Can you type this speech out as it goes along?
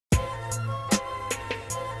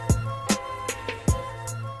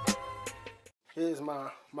Here's my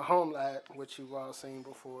home lab, which you've all seen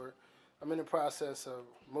before. I'm in the process of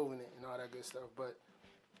moving it and all that good stuff, but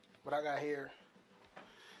what I got here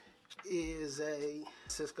is a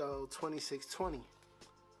Cisco 2620.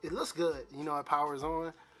 It looks good, you know, it powers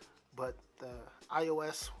on, but the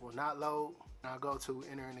iOS will not load. I go to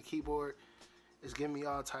enter in the keyboard, it's giving me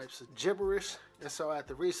all types of gibberish, and so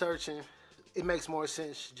after researching, it makes more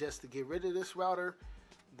sense just to get rid of this router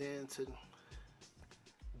than to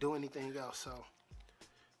do anything else. So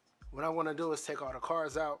what I want to do is take all the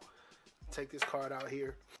cards out, take this card out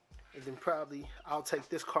here, and then probably I'll take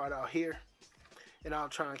this card out here, and I'll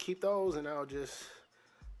try and keep those, and I'll just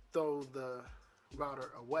throw the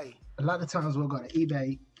router away. A lot of times we'll go to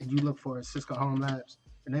eBay and you look for a Cisco Home Labs,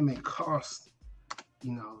 and they may cost,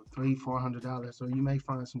 you know, $300–400, or you may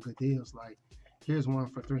find some good deals. Like here's one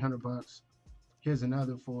for 300 bucks. Here's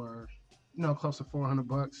another for, you know, close to 400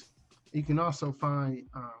 bucks. You can also find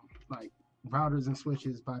like routers and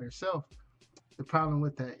switches by themselves. The problem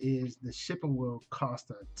with that is the shipping will cost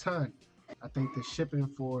a ton. I think the shipping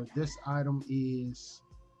for this item is,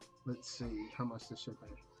 let's see how much the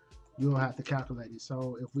shipping. You'll have to calculate it.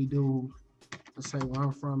 So if we do, let's say where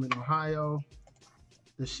I'm from in Ohio,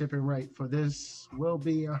 the shipping rate for this will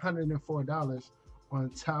be $104 on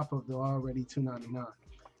top of the already $299.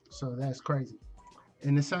 So that's crazy.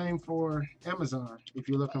 And the same for Amazon. If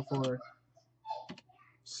you're looking for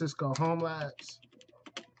Cisco Home Labs,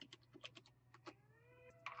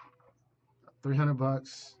 300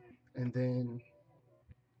 bucks. And then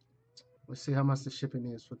let's see how much the shipping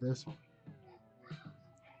is for this one.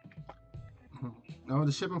 No,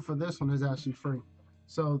 the shipping for this one is actually free.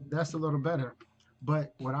 So that's a little better.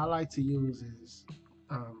 But what I like to use is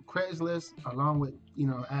Craigslist, along with, you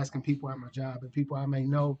know, asking people at my job and people I may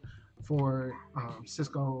know for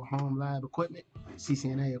Cisco Home Lab equipment,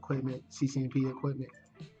 CCNA equipment, CCNP equipment.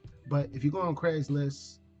 But if you go on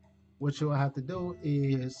Craigslist, what you'll have to do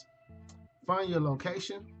is find your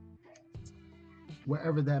location,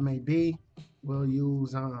 wherever that may be. We'll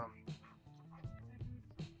use,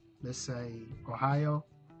 let's say, Ohio,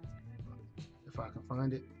 if I can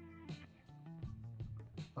find it.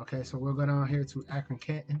 Okay, so we'll go down here to Akron,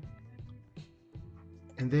 Canton.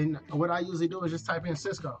 And then what I usually do is just type in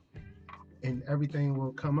Cisco, and everything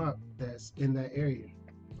will come up that's in that area.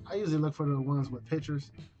 I usually look for the ones with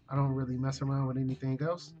pictures. I don't really mess around with anything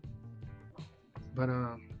else. But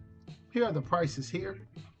here are the prices here.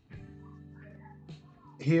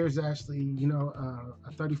 Here's actually, you know,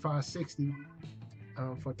 a 3560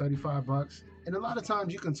 for 35 bucks. And a lot of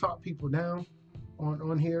times you can talk people down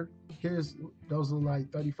on here. Here's, those are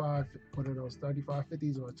like 35, what are those,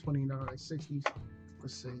 3550s or 2960s?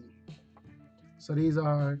 Let's see. So these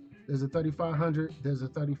are, there's a 3500, there's a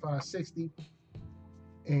 3560,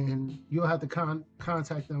 and you'll have to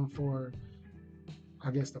contact them for, I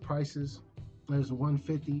guess, the prices. There's a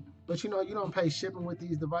 150, but you know, you don't pay shipping with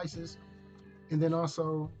these devices. And then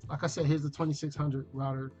also, like I said, here's the 2600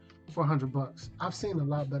 router, 400 bucks. I've seen a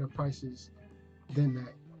lot better prices than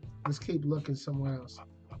that. Let's keep looking somewhere else.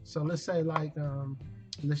 So let's say like,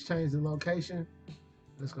 let's change the location.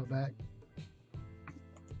 Let's go back.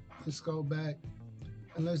 Let's go back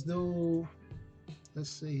and let's do, let's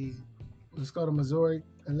see, let's go to Missouri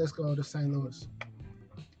and let's go to St. Louis.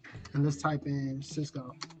 And let's type in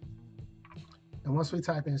Cisco. And once we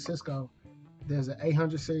type in Cisco, there's an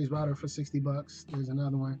 800 series router for 60 bucks. There's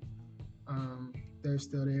another one. They're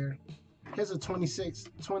still there. Here's a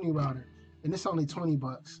 2620 router, and it's only 20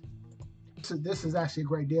 bucks. So this is actually a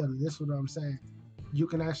great deal. This is what I'm saying. You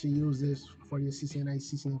can actually use this for your CCNA,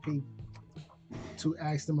 CCNP to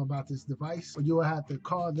ask them about this device, or you will have to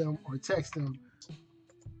call them or text them.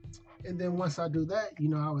 And then once I do that, you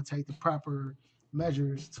know, I would take the proper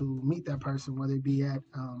measures to meet that person, whether it be at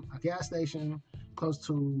a gas station, close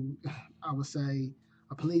to, I would say,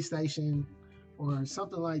 a police station or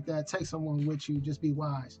something like that. Take someone with you, just be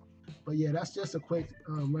wise. But yeah, that's just a quick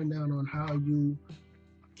rundown on how you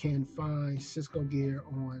can find Cisco gear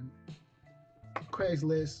on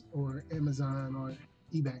Craigslist or Amazon or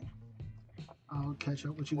eBay. I'll catch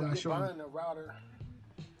up with you guys shortly. When you're buying a router,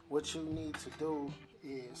 what you need to do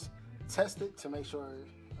is test it to make sure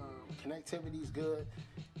connectivity is good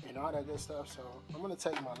and all that good stuff. So I'm gonna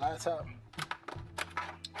take my laptop.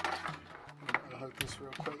 I'll hook this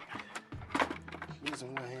real quick. I'm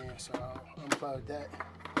using one hand, so I'll unplug that.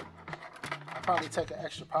 I'll probably take an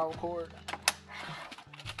extra power cord.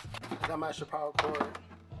 I got my extra power cord.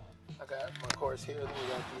 I got my cords here. Let me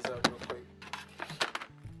wrap these up real quick.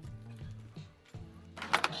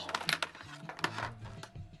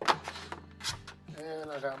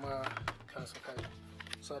 And I got my console cable.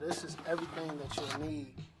 So this is everything that you'll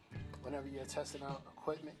need whenever you're testing out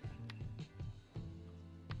equipment.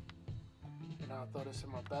 And I'll throw this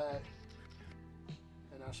in my bag,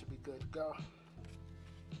 and I should be good to go.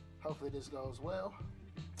 Hopefully this goes well,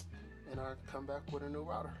 and I can come back with a new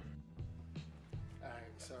router.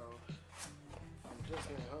 Alright, so I'm just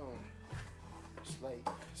getting home. It's late,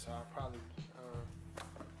 so I probably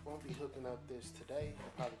won't be hooking up this today.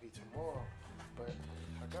 It'll probably be tomorrow. But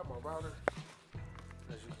I got my router.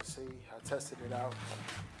 As you can see, I tested it out.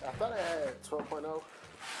 I thought it had 12.0,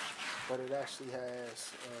 but it actually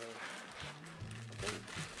has,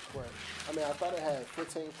 I thought it had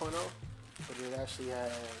 15.0, but it actually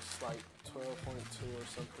has like 12.2 or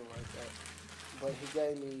something like that. But he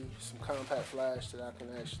gave me some compact flash that I can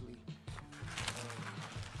actually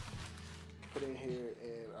put in here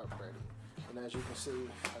and upgrade it. And as you can see,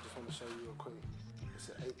 I just want to show you real quick. It's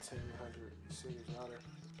an 1800 series router,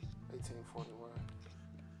 1841.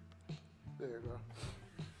 There you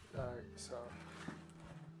go. Alright, so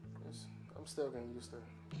I'm still getting used to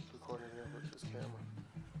recording here with this camera.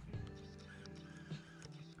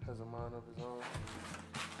 Has a mind of its own.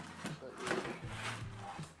 But yeah,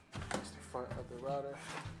 that's the front of the router.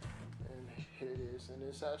 And here it is. And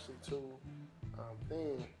it's actually too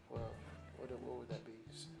thin. Well, what would that be?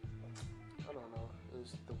 I don't know.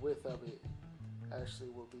 The width of it actually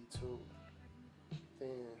will be too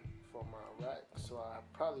thin for my rack. So I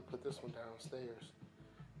probably put this one downstairs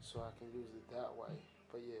so I can use it that way.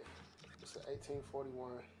 But yeah, it's an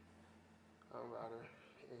 1841 router.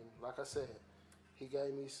 And like I said, he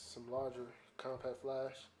gave me some larger compact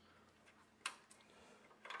flash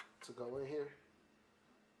to go in here.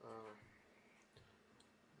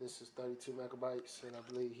 This is 32 megabytes, and I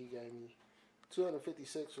believe he gave me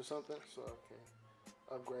 256 or something, so I can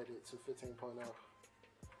upgrade it to 15.0.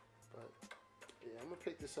 But yeah, I'm gonna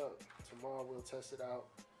pick this up tomorrow. We'll test it out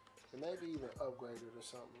and maybe even upgrade it or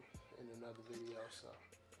something in another video. So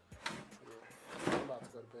yeah, I'm about to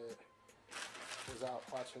go to bed. Was out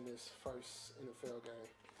watching this first NFL game.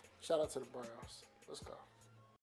 Shout out to the Browns. Let's go.